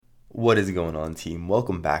What is going on, team?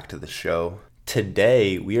 Welcome back to the show.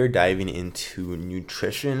 Today, we are diving into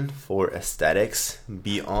nutrition for aesthetics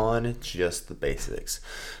beyond just the basics.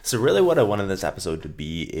 So really what I wanted this episode to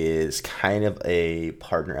be is kind of a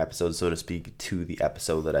partner episode, so to speak, to the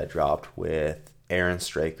episode that I dropped with Aaron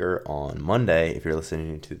Straker on Monday, if you're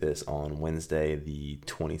listening to this on Wednesday, the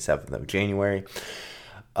 27th of January.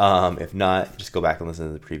 If not, just go back and listen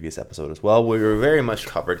to the previous episode as well. We were very much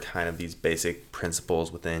covered kind of these basic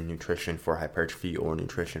principles within nutrition for hypertrophy or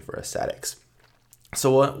nutrition for aesthetics.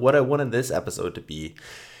 So what I wanted this episode to be,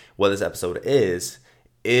 what this episode is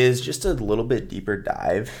just a little bit deeper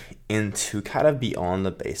dive into kind of beyond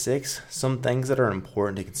the basics, some things that are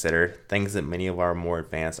important to consider, things that many of our more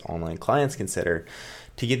advanced online clients consider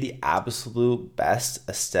to get the absolute best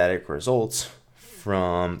aesthetic results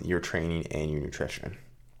from your training and your nutrition.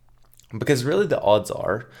 Because really the odds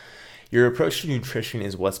are your approach to nutrition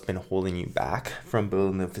is what's been holding you back from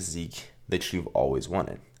building the physique that you've always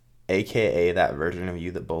wanted, aka that version of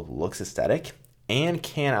you that both looks aesthetic and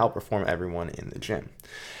can outperform everyone in the gym.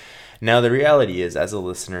 Now the reality is, as a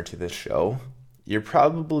listener to this show, you're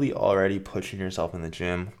probably already pushing yourself in the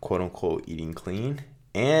gym, quote unquote eating clean,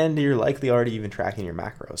 and you're likely already even tracking your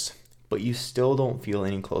macros, but you still don't feel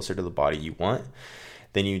any closer to the body you want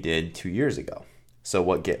than you did 2 years ago. So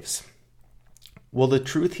what gives? Well, the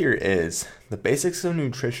truth here is the basics of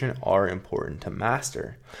nutrition are important to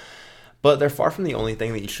master, but they're far from the only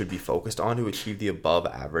thing that you should be focused on to achieve the above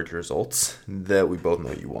average results that we both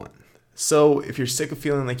know you want. So if you're sick of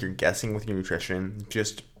feeling like you're guessing with your nutrition,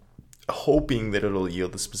 just hoping that it'll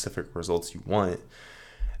yield the specific results you want,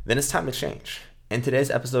 then it's time to change. And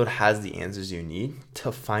today's episode has the answers you need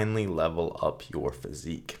to finally level up your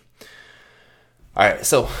physique. All right,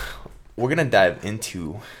 so we're going to dive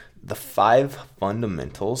into the 5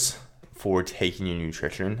 fundamentals for taking your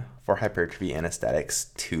nutrition for hypertrophy and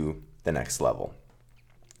aesthetics to the next level.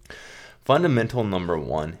 Fundamental number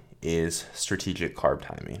 1 is strategic carb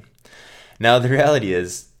timing. Now, the reality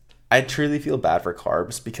is, I truly feel bad for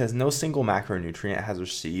carbs because no single macronutrient has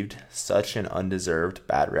received such an undeserved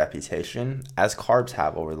bad reputation as carbs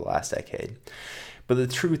have over the last decade. But the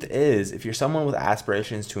truth is, if you're someone with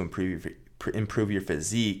aspirations to improve your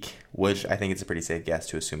physique, which I think it's a pretty safe guess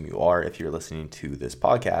to assume you are if you're listening to this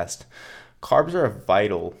podcast, carbs are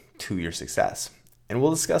vital to your success. And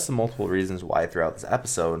we'll discuss the multiple reasons why throughout this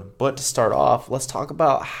episode. But to start off, let's talk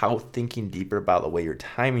about how thinking deeper about the way you're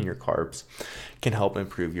timing your carbs can help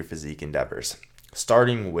improve your physique endeavors,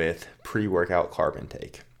 starting with pre-workout carb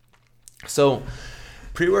intake. So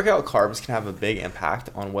pre-workout carbs can have a big impact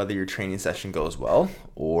on whether your training session goes well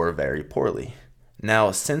or very poorly.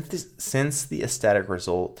 Now, since the aesthetic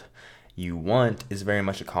result you want is very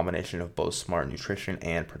much a combination of both smart nutrition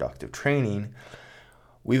and productive training,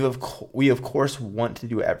 we of course want to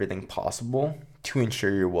do everything possible to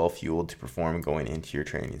ensure you're well fueled to perform going into your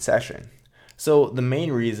training session. So the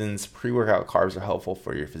main reasons pre-workout carbs are helpful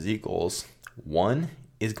for your physique goals, 1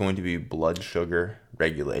 is going to be blood sugar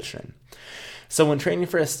regulation. So when training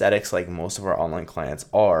for aesthetics, like most of our online clients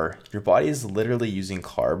are, your body is literally using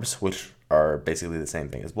carbs, which are basically the same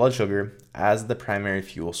thing as blood sugar, as the primary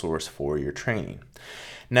fuel source for your training.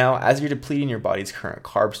 Now, as you're depleting your body's current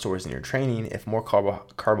carb stores in your training, if more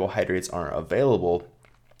carbohydrates aren't available,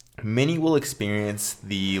 many will experience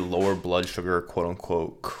the lower blood sugar, quote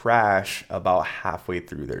unquote, crash about halfway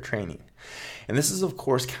through their training. And this is, of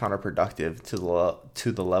course, counterproductive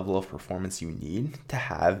to the level of performance you need to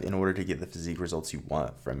have in order to get the physique results you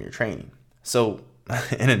want from your training. So,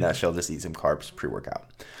 in a nutshell, just eat some carbs pre-workout.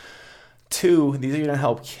 2, these are going to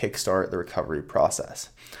help kickstart the recovery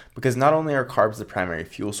process, because not only are carbs the primary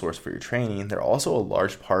fuel source for your training, they're also a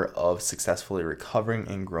large part of successfully recovering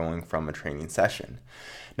and growing from a training session.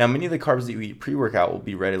 Now, many of the carbs that you eat pre-workout will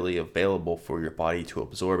be readily available for your body to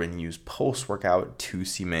absorb and use post-workout to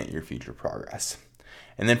cement your future progress.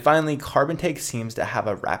 And then finally, carb intake seems to have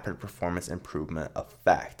a rapid performance improvement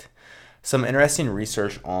effect. Some interesting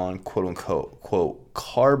research on quote-unquote quote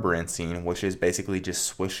carb rinsing, which is basically just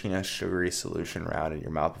swishing a sugary solution around in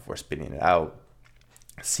your mouth before spitting it out,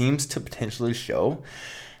 seems to potentially show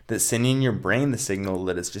that sending your brain the signal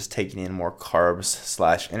that it's just taking in more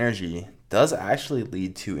carbs/energy does actually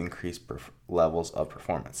lead to increased levels of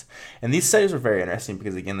performance. And these studies were very interesting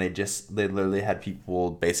because, again, they literally had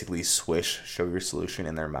people basically swish sugar solution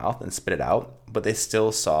in their mouth and spit it out, but they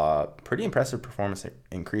still saw pretty impressive performance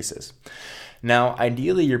increases. Now,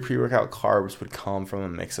 ideally, your pre-workout carbs would come from a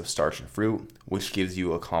mix of starch and fruit, which gives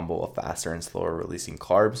you a combo of faster and slower releasing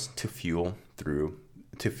carbs to fuel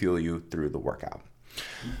you through the workout.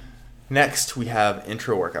 Next, we have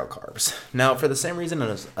intra-workout carbs. Now, for the same reason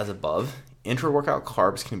as above, intra-workout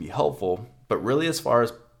carbs can be helpful, but really as far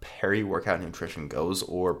as peri-workout nutrition goes,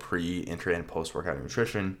 or pre, intra, and post-workout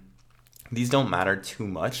nutrition, these don't matter too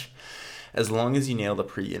much as long as you nail the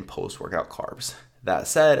pre and post-workout carbs. That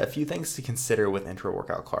said, a few things to consider with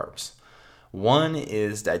intra-workout carbs. One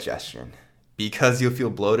is digestion. Because you'll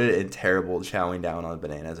feel bloated and terrible chowing down on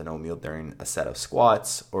bananas and oatmeal during a set of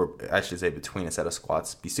squats, or I should say between a set of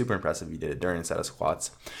squats. Be super impressive if you did it during a set of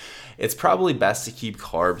squats. It's probably best to keep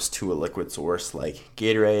carbs to a liquid source like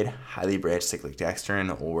Gatorade, highly branched cyclic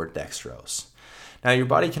dextrin, or dextrose. Now, your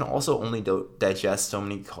body can also only digest so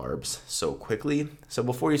many carbs so quickly. So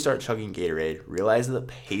before you start chugging Gatorade, realize that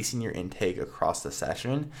pacing your intake across the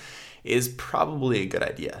session is probably a good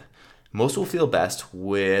idea. Most will feel best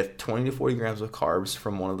with 20 to 40 grams of carbs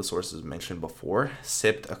from one of the sources mentioned before,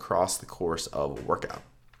 sipped across the course of a workout.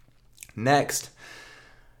 Next,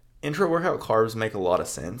 intra-workout carbs make a lot of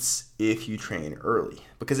sense if you train early,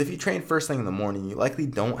 because if you train first thing in the morning, you likely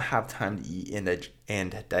don't have time to eat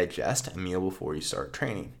and digest a meal before you start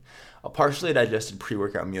training. A partially digested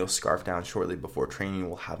pre-workout meal scarfed down shortly before training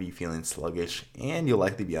will have you feeling sluggish, and you'll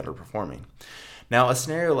likely be underperforming. Now, a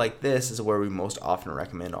scenario like this is where we most often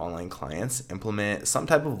recommend online clients implement some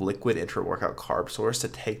type of liquid intra-workout carb source to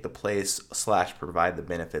take the place / provide the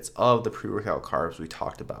benefits of the pre-workout carbs we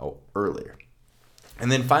talked about earlier.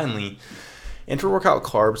 And then finally, intra-workout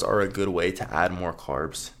carbs are a good way to add more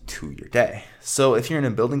carbs to your day. So if you're in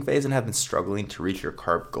a building phase and have been struggling to reach your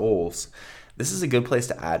carb goals, this is a good place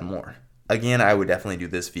to add more. Again, I would definitely do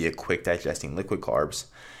this via quick digesting liquid carbs.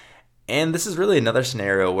 And this is really another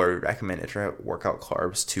scenario where we recommend intra-workout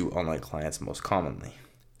carbs to online clients most commonly.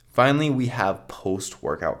 Finally, we have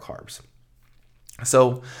post-workout carbs.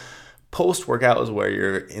 So post-workout is where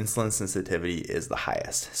your insulin sensitivity is the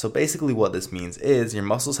highest. So basically what this means is your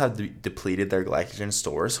muscles have depleted their glycogen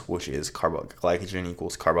stores, which is glycogen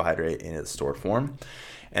equals carbohydrate in its stored form,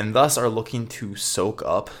 and thus are looking to soak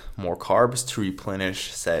up more carbs to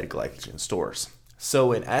replenish said glycogen stores.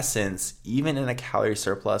 So in essence, even in a calorie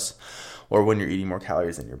surplus or when you're eating more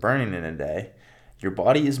calories than you're burning in a day, your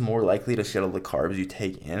body is more likely to shuttle the carbs you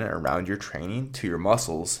take in around your training to your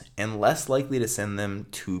muscles and less likely to send them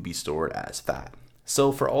to be stored as fat.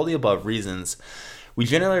 So for all the above reasons, we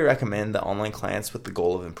generally recommend that online clients with the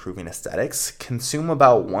goal of improving aesthetics consume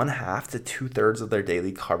about 1/2 to 2/3 of their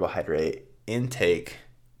daily carbohydrate intake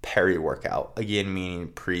peri-workout, again meaning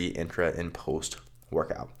pre, intra, and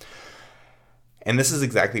post-workout. And this is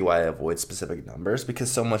exactly why I avoid specific numbers,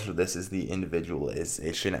 because so much of this is the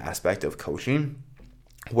individualization aspect of coaching,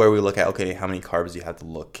 where we look at, okay, how many carbs you have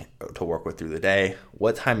to work with through the day,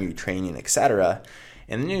 what time are you training, etc.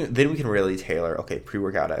 And then we can really tailor, okay,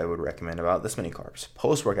 pre-workout I would recommend about this many carbs.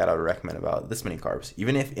 Post-workout I would recommend about this many carbs,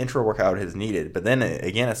 even if intra-workout is needed. But then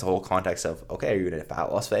again, it's the whole context of, okay, are you in a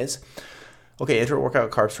fat loss phase? Okay, intra-workout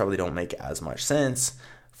carbs probably don't make as much sense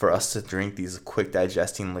for us to drink these quick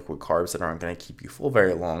digesting liquid carbs that aren't going to keep you full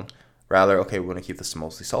very long. Rather, okay, we want to keep this to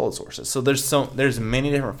mostly solid sources. So there's many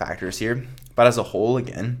different factors here, but as a whole,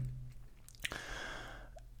 again,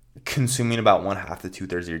 consuming about 1/2 to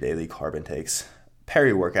 2/3 of your daily carb intakes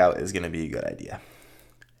peri-workout is going to be a good idea.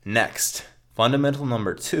 Next, fundamental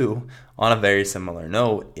number 2, on a very similar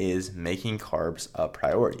note, is making carbs a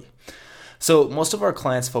priority. So most of our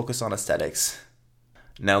clients focus on aesthetics.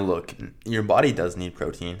 Now look, your body does need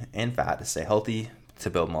protein and fat to stay healthy, to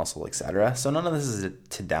build muscle, etc. So none of this is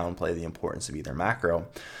to downplay the importance of either macro.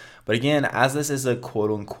 But again, as this is a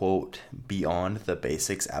quote-unquote beyond the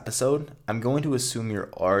basics episode, I'm going to assume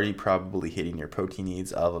you're already probably hitting your protein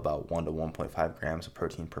needs of about 1 to 1.5 grams of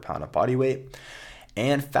protein per pound of body weight,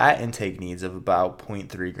 and fat intake needs of about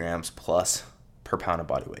 0.3 grams plus per pound of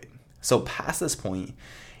body weight. So past this point,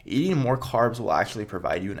 eating more carbs will actually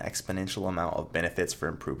provide you an exponential amount of benefits for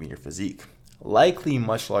improving your physique. Likely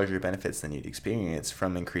much larger benefits than you'd experience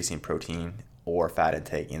from increasing protein or fat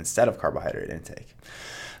intake instead of carbohydrate intake.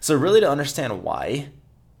 So really, to understand why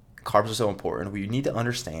carbs are so important, we need to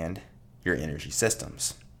understand your energy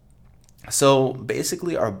systems. So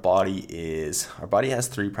basically our body has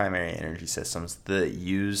 3 primary energy systems that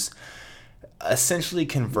essentially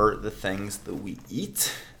convert the things that we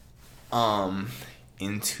eat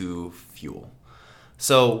into fuel.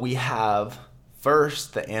 So we have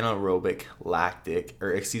first the anaerobic alactic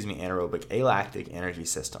energy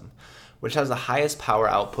system, which has the highest power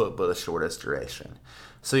output but the shortest duration.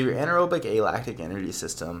 So your anaerobic alactic energy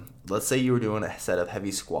system, let's say you were doing a set of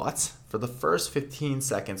heavy squats, for the first 15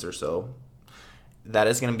 seconds or so, that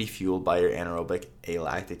is going to be fueled by your anaerobic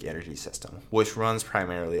alactic energy system, which runs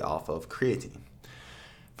primarily off of creatine.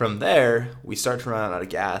 From there, we start to run out of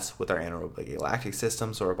gas with our anaerobic lactic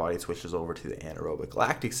system, so our body switches over to the anaerobic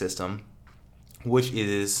lactic system, which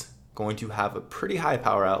is going to have a pretty high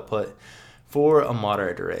power output for a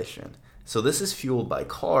moderate duration. So this is fueled by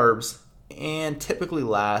carbs and typically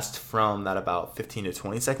lasts from that about 15 to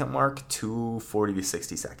 20 second mark to 40 to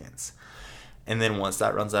 60 seconds. And then once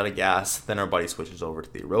that runs out of gas, then our body switches over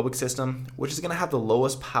to the aerobic system, which is going to have the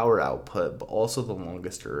lowest power output, but also the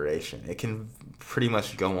longest duration. It can pretty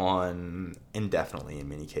much go on indefinitely in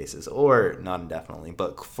many cases, or not indefinitely,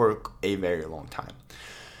 but for a very long time.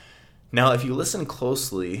 Now, if you listen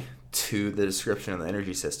closely to the description of the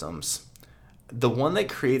energy systems, the one that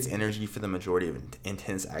creates energy for the majority of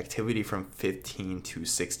intense activity from 15 to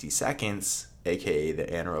 60 seconds, aka the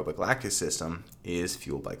anaerobic lactic system, is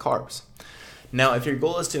fueled by carbs. Now, if your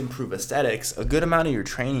goal is to improve aesthetics, a good amount of your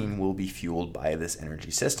training will be fueled by this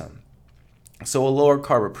energy system. So a lower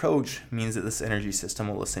carb approach means that this energy system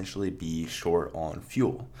will essentially be short on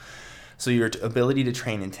fuel. So your ability to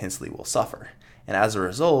train intensely will suffer. And as a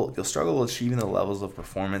result, you'll struggle achieving the levels of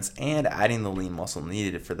performance and adding the lean muscle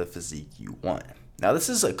needed for the physique you want. Now, this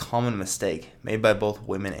is a common mistake made by both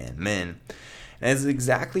women and men. And it's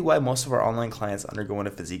exactly why most of our online clients undergoing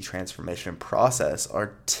a physique transformation process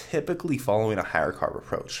are typically following a higher carb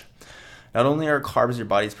approach. Not only are carbs your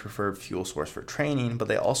body's preferred fuel source for training, but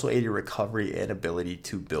they also aid your recovery and ability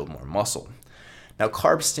to build more muscle. Now,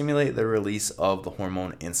 carbs stimulate the release of the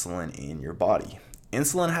hormone insulin in your body.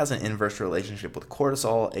 Insulin has an inverse relationship with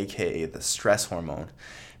cortisol, aka the stress hormone,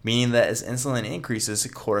 meaning that as insulin increases,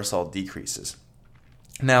 cortisol decreases.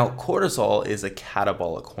 Now, cortisol is a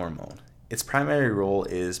catabolic hormone. Its primary role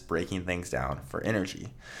is breaking things down for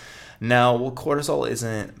energy. Now, while cortisol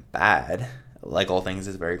isn't bad, like all things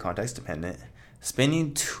is very context dependent,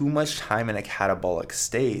 spending too much time in a catabolic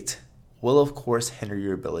state will of course hinder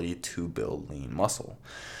your ability to build lean muscle.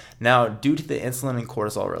 Now, due to the insulin and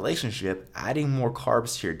cortisol relationship, adding more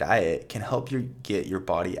carbs to your diet can help you get your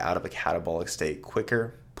body out of a catabolic state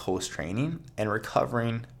quicker post-training and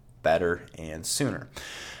recovering better and sooner.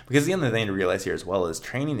 Because the other thing to realize here as well is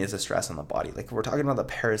training is a stress on the body. Like if we're talking about the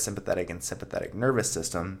parasympathetic and sympathetic nervous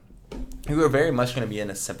system, you are very much going to be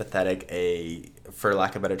in a sympathetic, for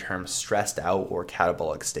lack of a better term, stressed out or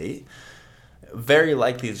catabolic state. Very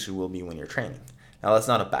likely as you will be when you're training. Now that's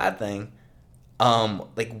not a bad thing.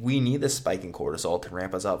 We need this spike in cortisol to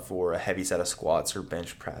ramp us up for a heavy set of squats or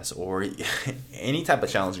bench press or any type of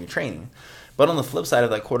challenging training. But on the flip side of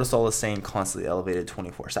that, cortisol is staying constantly elevated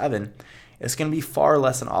 24/7. It's going to be far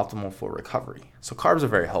less than optimal for recovery. So carbs are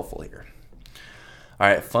very helpful here. All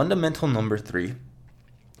right, fundamental number 3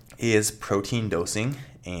 is protein dosing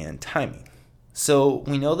and timing. So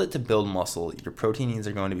we know that to build muscle, your protein needs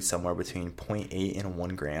are going to be somewhere between 0.8 and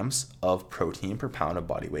 1 grams of protein per pound of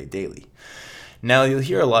body weight daily. Now, you'll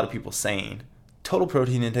hear a lot of people saying, total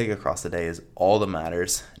protein intake across the day is all that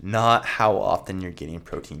matters, not how often you're getting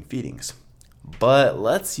protein feedings. But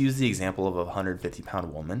let's use the example of a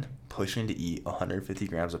 150-pound woman pushing to eat 150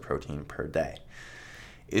 grams of protein per day.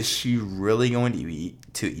 Is she really going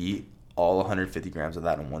to eat all 150 grams of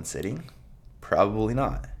that in one sitting? Probably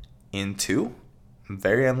not. In 2?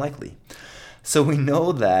 Very unlikely. So we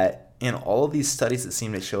know that in all of these studies that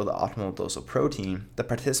seem to show the optimal dose of protein, the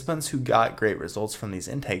participants who got great results from these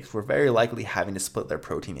intakes were very likely having to split their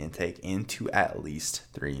protein intake into at least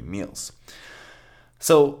 3 meals.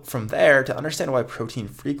 So from there, to understand why protein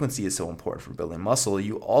frequency is so important for building muscle,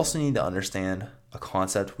 you also need to understand a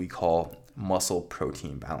concept we call muscle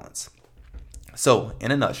protein balance. So in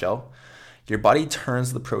a nutshell, your body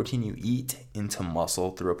turns the protein you eat into muscle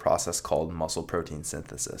through a process called muscle protein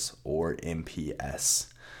synthesis, or MPS.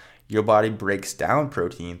 Your body breaks down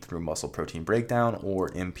protein through muscle protein breakdown, or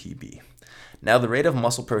MPB. Now, the rate of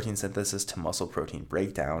muscle protein synthesis to muscle protein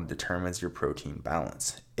breakdown determines your protein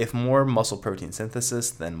balance. If more muscle protein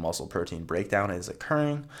synthesis than muscle protein breakdown is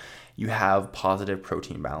occurring, you have positive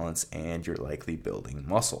protein balance and you're likely building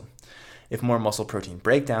muscle. If more muscle protein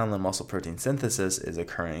breakdown than muscle protein synthesis is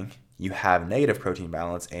occurring, you have negative protein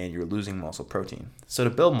balance and you're losing muscle protein. So to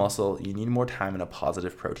build muscle, you need more time in a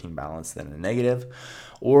positive protein balance than a negative,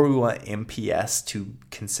 or we want MPS to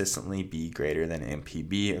consistently be greater than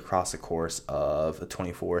MPB across the course of a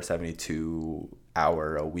 24, 72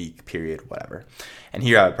 hour, a week period, whatever. And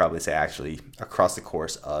here I would probably say actually across the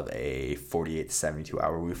course of a 48 to 72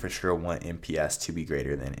 hour, we for sure want MPS to be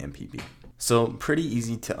greater than MPB. So pretty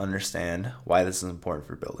easy to understand why this is important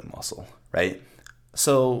for building muscle, right?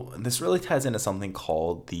 So this really ties into something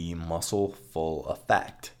called the muscle full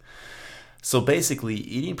effect. So basically,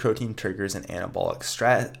 eating protein triggers an anabolic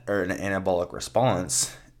stress or an anabolic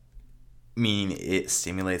response, meaning it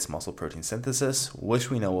stimulates muscle protein synthesis, which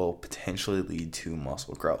we know will potentially lead to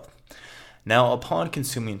muscle growth. Now, upon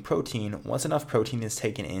consuming protein, once enough protein is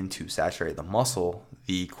taken in to saturate the muscle,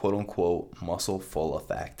 the quote-unquote muscle full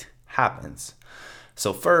effect happens.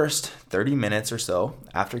 So first, 30 minutes or so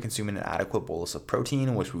after consuming an adequate bolus of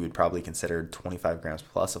protein, which we would probably consider 25 grams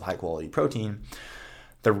plus of high-quality protein,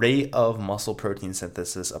 the rate of muscle protein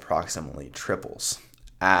synthesis approximately triples.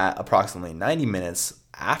 At approximately 90 minutes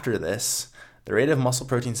after this, the rate of muscle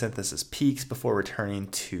protein synthesis peaks before returning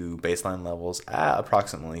to baseline levels at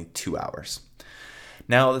approximately 2 hours.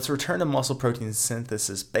 Now, this return to muscle protein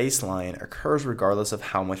synthesis baseline occurs regardless of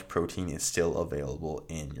how much protein is still available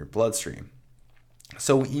in your bloodstream.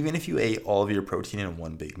 So even if you ate all of your protein in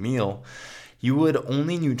one big meal, you would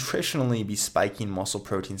only nutritionally be spiking muscle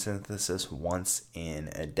protein synthesis once in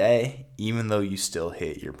a day, even though you still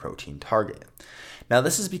hit your protein target. Now,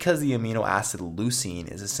 this is because the amino acid leucine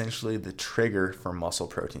is essentially the trigger for muscle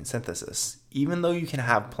protein synthesis. Even though you can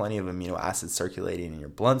have plenty of amino acids circulating in your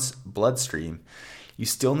bloodstream, you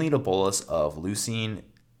still need a bolus of leucine.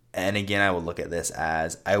 And again, I would look at this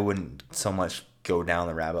as, I wouldn't so much go down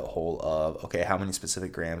the rabbit hole of, okay, how many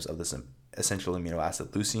specific grams of this essential amino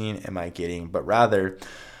acid leucine am I getting, but rather,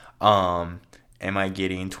 am I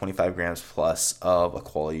getting 25 grams plus of a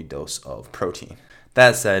quality dose of protein?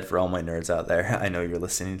 That said, for all my nerds out there, I know you're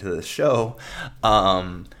listening to this show,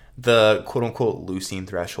 the quote-unquote leucine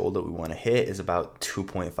threshold that we want to hit is about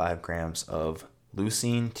 2.5 grams of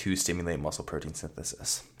leucine to stimulate muscle protein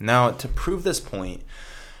synthesis. Now, to prove this point,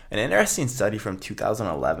 an interesting study from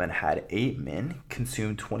 2011 had 8 men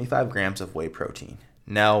consume 25 grams of whey protein.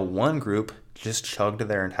 Now, one group just chugged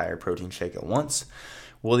their entire protein shake at once,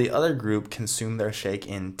 while the other group consumed their shake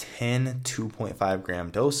in 10 2.5 gram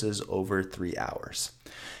doses over 3 hours.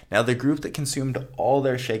 Now, the group that consumed all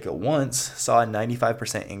their shake at once saw a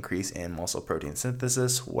 95% increase in muscle protein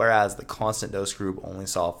synthesis, whereas the constant dose group only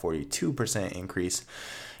saw a 42% increase,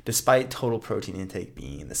 despite total protein intake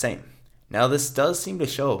being the same. Now, this does seem to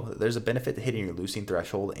show that there's a benefit to hitting your leucine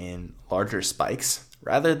threshold in larger spikes,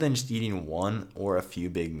 rather than just eating one or a few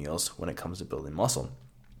big meals when it comes to building muscle.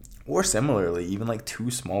 Or similarly, even like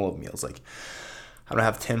 2 small of meals, like I'm going to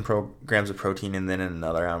have 10 grams of protein, and then in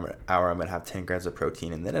another hour I'm going to have 10 grams of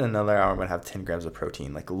protein, and then in another hour I'm going to have 10 grams of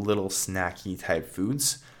protein, like little snacky type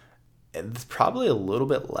foods. It's probably a little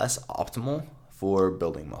bit less optimal for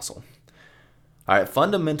building muscle. All right,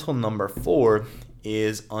 fundamental number 4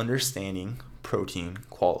 is understanding protein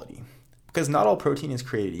quality, because not all protein is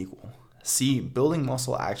created equal. See, building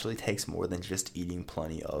muscle actually takes more than just eating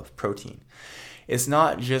plenty of protein. It's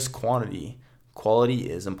not just quantity, quality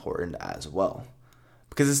is important as well.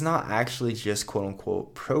 Because it's not actually just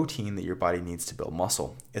quote-unquote protein that your body needs to build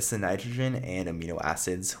muscle. It's the nitrogen and amino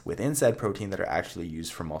acids within said protein that are actually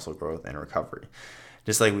used for muscle growth and recovery.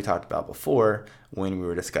 Just like we talked about before when we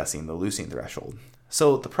were discussing the leucine threshold.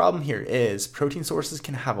 So the problem here is protein sources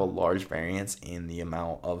can have a large variance in the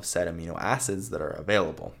amount of said amino acids that are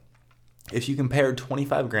available. If you compare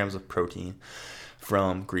 25 grams of protein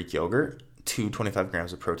from Greek yogurt to 25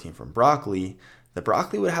 grams of protein from broccoli, the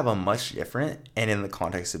broccoli would have a much different, and in the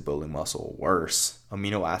context of building muscle, worse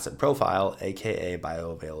amino acid profile, aka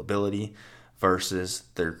bioavailability, versus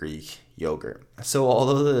their Greek yogurt. So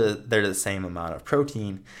although they're the same amount of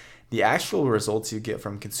protein, the actual results you get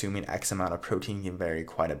from consuming X amount of protein can vary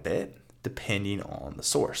quite a bit depending on the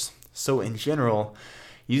source. So in general,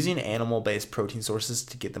 using animal-based protein sources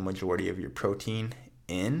to get the majority of your protein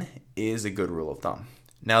in is a good rule of thumb.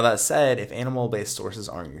 Now that said, if animal-based sources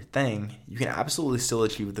aren't your thing, you can absolutely still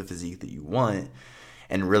achieve the physique that you want,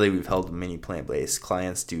 and really we've helped many plant-based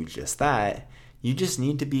clients do just that. You just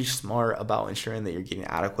need to be smart about ensuring that you're getting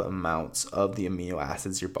adequate amounts of the amino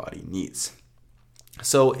acids your body needs.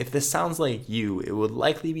 So if this sounds like you, it would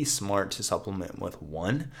likely be smart to supplement with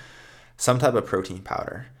some type of protein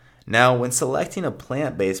powder. Now, when selecting a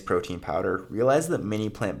plant-based protein powder, realize that many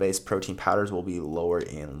plant-based protein powders will be lower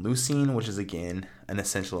in leucine, which is again an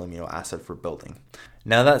essential amino acid for building.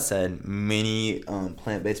 Now that said, many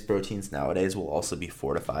plant-based proteins nowadays will also be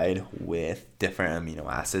fortified with different amino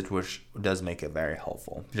acids, which does make it very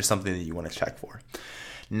helpful. Just something that you want to check for.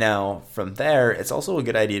 Now, from there, it's also a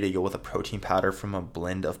good idea to go with a protein powder from a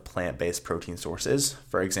blend of plant-based protein sources,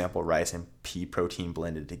 for example, rice and pea protein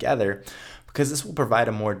blended together, because this will provide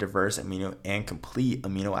a more diverse amino and complete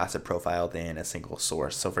amino acid profile than a single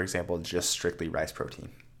source. So, for example, just strictly rice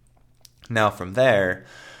protein. Now, from there,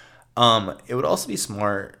 it would also be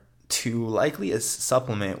smart to likely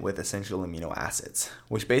supplement with essential amino acids,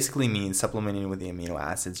 which basically means supplementing with the amino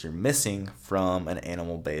acids you're missing from an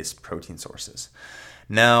animal-based protein sources.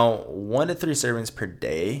 Now, 1 to 3 servings per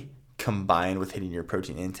day combined with hitting your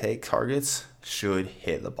protein intake targets should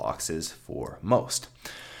hit the boxes for most.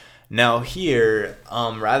 Now here,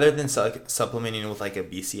 rather than supplementing with like a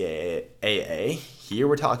BCAA, here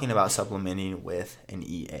we're talking about supplementing with an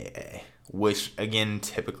EAA, which again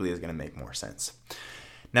typically is going to make more sense.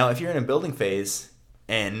 Now, if you're in a building phase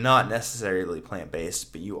and not necessarily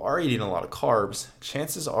plant-based, but you are eating a lot of carbs,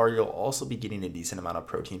 chances are you'll also be getting a decent amount of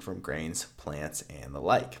protein from grains, plants, and the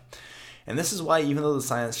like. And this is why, even though the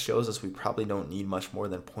science shows us we probably don't need much more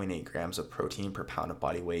than 0.8 grams of protein per pound of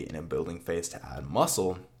body weight in a building phase to add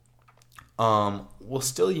muscle, we'll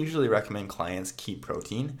still usually recommend clients keep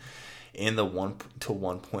protein in the 1 to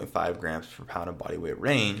 1.5 grams per pound of body weight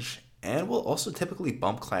range, and we'll also typically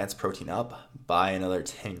bump clients' protein up by another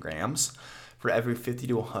 10 grams for every 50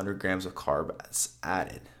 to 100 grams of carbs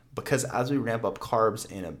added. Because as we ramp up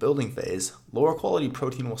carbs in a building phase, lower quality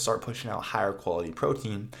protein will start pushing out higher quality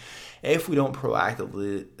protein if we don't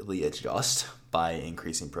proactively adjust by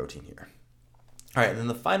increasing protein here. All right, then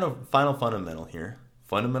the final fundamental here,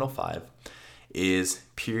 fundamental 5, is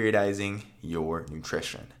periodizing your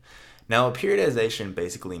nutrition. Now, periodization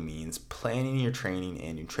basically means planning your training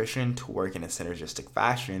and nutrition to work in a synergistic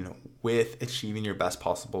fashion with achieving your best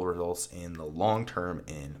possible results in the long term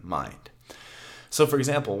in mind. So for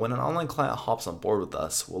example, when an online client hops on board with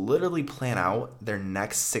us, we'll literally plan out their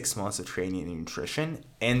next 6 months of training and nutrition,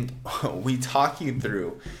 and we talk you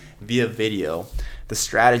through via video the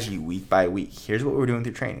strategy week by week. Here's what we're doing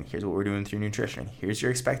through training. Here's what we're doing through nutrition. Here's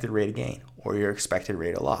your expected rate of gain or your expected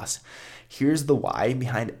rate of loss. Here's the why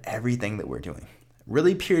behind everything that we're doing.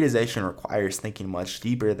 Really, periodization requires thinking much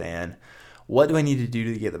deeper than what do I need to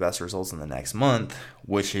do to get the best results in the next month,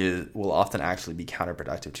 which will often actually be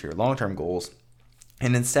counterproductive to your long-term goals.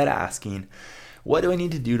 And instead asking, what do I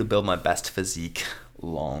need to do to build my best physique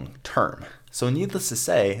long term? So needless to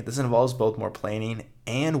say, this involves both more planning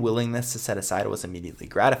and willingness to set aside what's immediately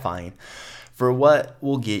gratifying for what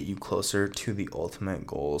will get you closer to the ultimate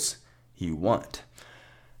goals you want.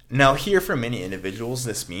 Now here for many individuals,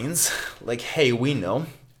 this means like, hey, we know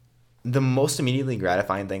the most immediately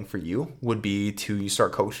gratifying thing for you would be to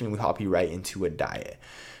start coaching. We hop you right into a diet,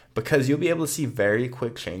 because you'll be able to see very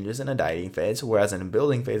quick changes in a dieting phase, whereas in a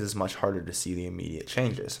building phase, it's much harder to see the immediate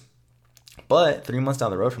changes. But 3 months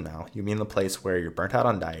down the road from now, you'll be in the place where you're burnt out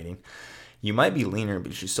on dieting. You might be leaner,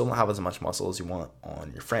 but you still don't have as much muscle as you want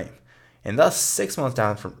on your frame. And thus, 6 months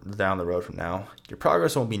down the road from now, your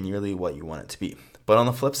progress won't be nearly what you want it to be. But on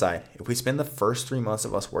the flip side, if we spend the first 3 months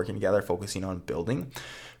of us working together focusing on building,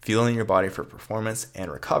 fueling your body for performance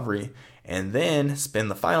and recovery, and then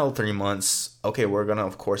spend the final 3 months, okay, we're going to,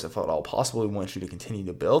 of course, if at all possible, we want you to continue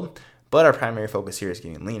to build, but our primary focus here is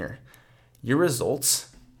getting leaner. Your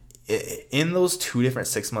results in those 2 different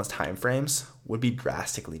 6 months time frames would be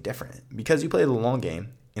drastically different because you play the long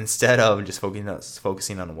game instead of just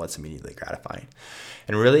focusing on what's immediately gratifying.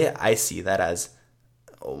 And really, I see that as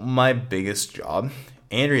my biggest job,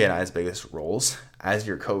 Andrea and I's biggest roles as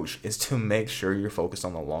your coach, is to make sure you're focused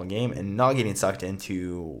on the long game and not getting sucked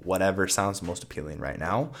into whatever sounds most appealing right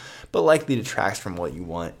now, but likely detracts from what you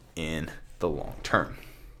want in the long term.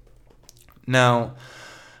 Now,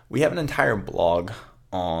 we have an entire blog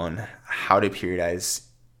on how to periodize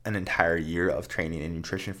an entire year of training and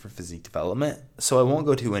nutrition for physique development, so I won't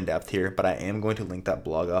go too in depth here, but I am going to link that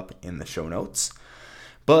blog up in the show notes.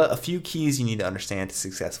 But a few keys you need to understand to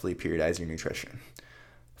successfully periodize your nutrition.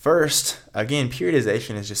 First, again,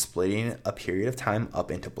 periodization is just splitting a period of time up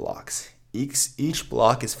into blocks. Each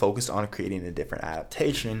block is focused on creating a different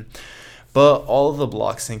adaptation, but all of the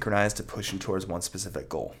blocks synchronize to push you towards one specific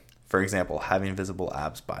goal. For example, having visible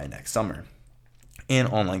abs by next summer. In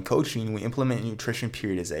online coaching, we implement nutrition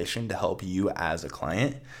periodization to help you as a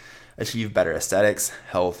client achieve better aesthetics,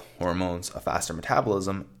 health, hormones, a faster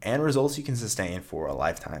metabolism, and results you can sustain for a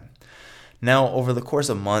lifetime. Now, over the course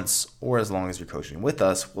of months, or as long as you're coaching with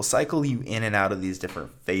us, we'll cycle you in and out of these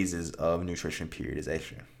different phases of nutrition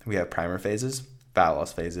periodization. We have primer phases, fat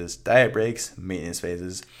loss phases, diet breaks, maintenance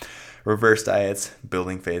phases, reverse diets,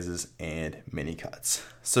 building phases, and mini cuts.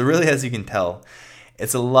 So really, as you can tell,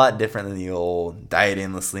 it's a lot different than the old diet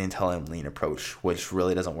endlessly until I'm lean approach, which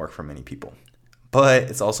really doesn't work for many people. But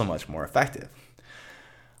it's also much more effective.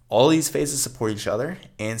 All these phases support each other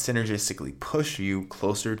and synergistically push you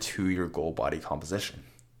closer to your goal body composition.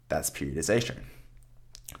 That's periodization.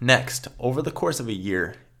 Next, over the course of a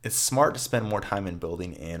year, it's smart to spend more time in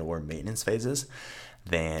building and or maintenance phases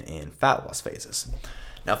than in fat loss phases.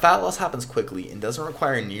 Now, fat loss happens quickly and doesn't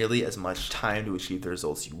require nearly as much time to achieve the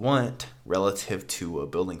results you want relative to a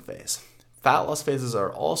building phase. Fat loss phases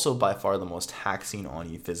are also by far the most taxing on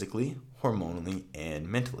you physically, hormonally, and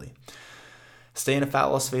mentally. Stay in a fat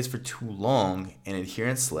loss phase for too long and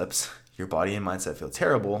adherence slips, your body and mindset feel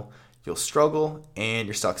terrible, you'll struggle and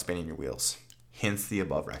you're stuck spinning your wheels. Hence the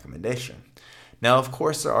above recommendation. Now, of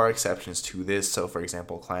course, there are exceptions to this. So, for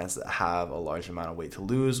example, clients that have a large amount of weight to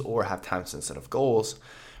lose or have time-sensitive goals,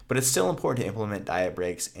 but it's still important to implement diet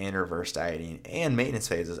breaks and reverse dieting and maintenance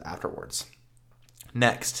phases afterwards.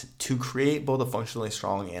 Next, to create both a functionally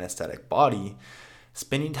strong and aesthetic body,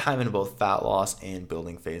 spending time in both fat loss and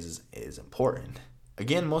building phases is important.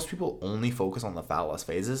 Again, most people only focus on the fat loss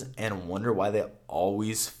phases and wonder why they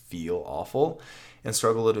always feel awful and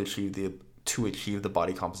struggle to achieve the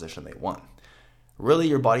body composition they want. Really,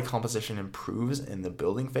 your body composition improves in the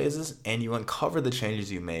building phases and you uncover the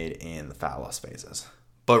changes you made in the fat loss phases.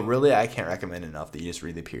 But really, I can't recommend enough that you just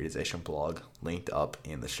read the periodization blog linked up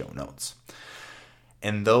in the show notes.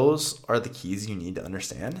 And those are the keys you need to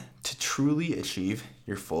understand to truly achieve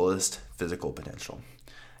your fullest physical potential.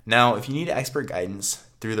 Now, if you need expert guidance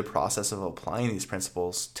through the process of applying these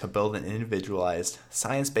principles to build an individualized,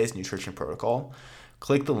 science-based nutrition protocol,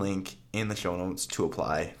 click the link in the show notes to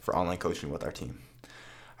apply for online coaching with our team.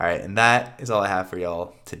 All right, and that is all I have for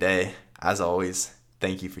y'all today. As always,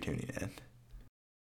 thank you for tuning in.